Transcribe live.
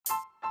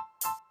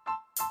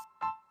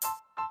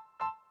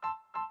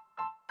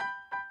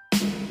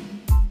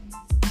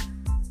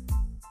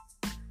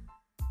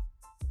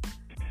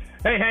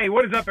Hey,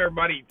 what is up,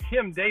 everybody?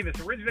 Tim Davis,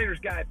 Originator's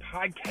Guide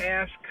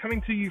podcast,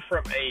 coming to you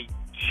from a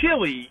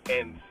chilly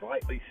and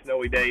slightly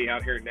snowy day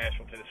out here in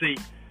Nashville,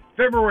 Tennessee.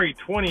 February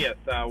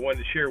 20th, I wanted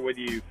to share with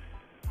you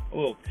a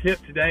little tip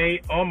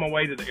today on my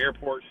way to the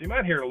airport. So you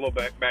might hear a little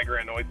bit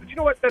background noise, but you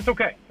know what? That's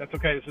okay. That's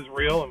okay. This is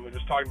real, and we're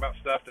just talking about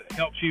stuff that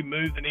helps you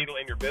move the needle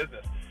in your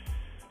business.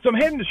 So I'm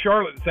heading to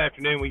Charlotte this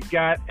afternoon. We've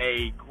got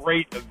a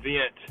great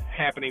event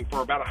happening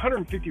for about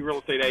 150 real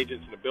estate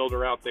agents and a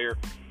builder out there.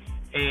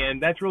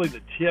 And that's really the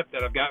tip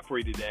that I've got for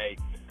you today.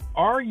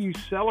 Are you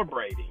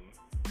celebrating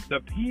the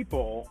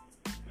people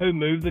who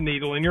move the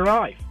needle in your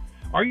life?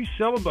 Are you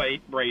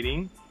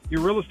celebrating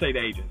your real estate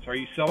agents? Are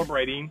you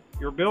celebrating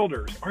your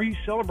builders? Are you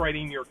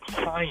celebrating your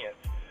clients?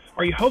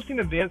 Are you hosting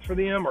events for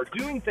them or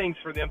doing things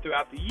for them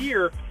throughout the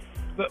year?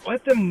 But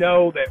let them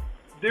know that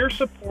their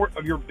support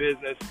of your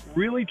business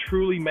really,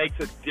 truly makes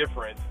a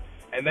difference,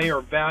 and they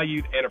are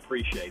valued and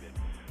appreciated.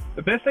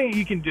 The best thing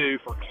you can do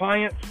for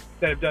clients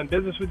that have done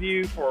business with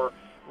you, for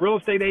real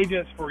estate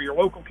agents, for your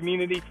local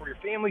community, for your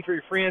family, for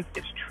your friends,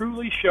 is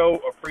truly show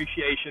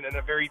appreciation in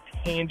a very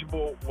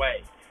tangible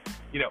way.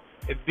 You know,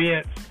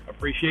 events,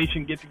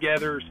 appreciation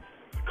get-togethers,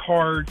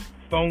 cards,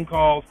 phone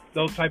calls,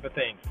 those type of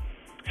things.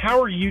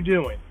 How are you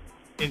doing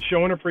in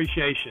showing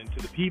appreciation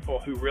to the people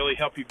who really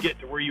help you get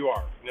to where you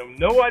are? You know,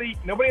 nobody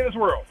in this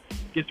world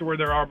gets to where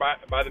they are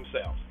by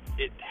themselves.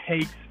 It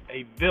takes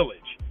a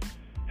village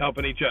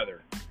helping each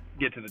other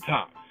get to the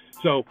top.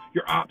 So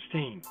your ops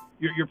team,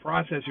 your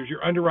processors,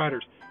 your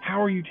underwriters,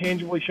 how are you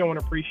tangibly showing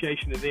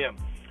appreciation to them?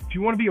 If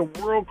you want to be a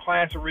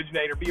world-class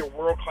originator, be a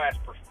world-class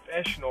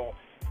professional,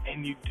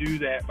 and you do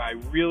that by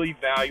really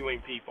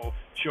valuing people,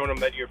 showing them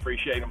that you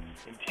appreciate them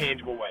in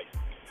tangible ways.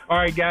 All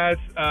right, guys,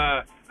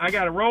 I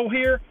got to roll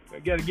here. I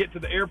got to get to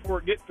the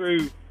airport, get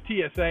through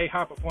TSA,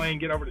 hop a plane,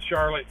 get over to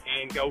Charlotte,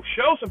 and go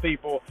show some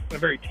people in a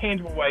very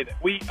tangible way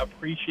that we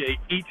appreciate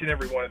each and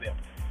every one of them.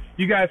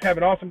 You guys have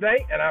an awesome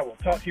day, and I will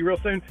talk to you real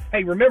soon.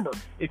 Hey, remember,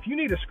 if you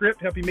need a script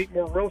to help you meet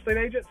more real estate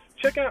agents,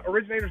 check out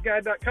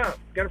originatorsguide.com.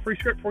 Got a free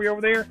script for you over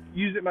there.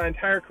 Used it my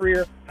entire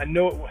career. I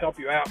know it will help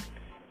you out.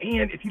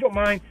 And if you don't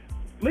mind,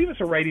 leave us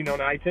a rating on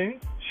iTunes.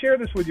 Share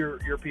this with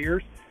your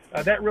peers.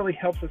 That really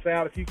helps us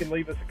out. If you can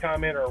leave us a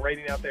comment or a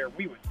rating out there,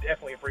 we would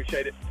definitely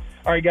appreciate it.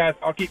 All right, guys,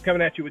 I'll keep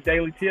coming at you with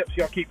daily tips.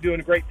 Y'all keep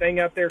doing a great thing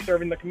out there,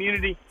 serving the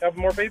community,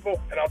 helping more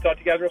people, and I'll talk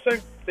to you guys real soon.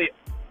 See ya.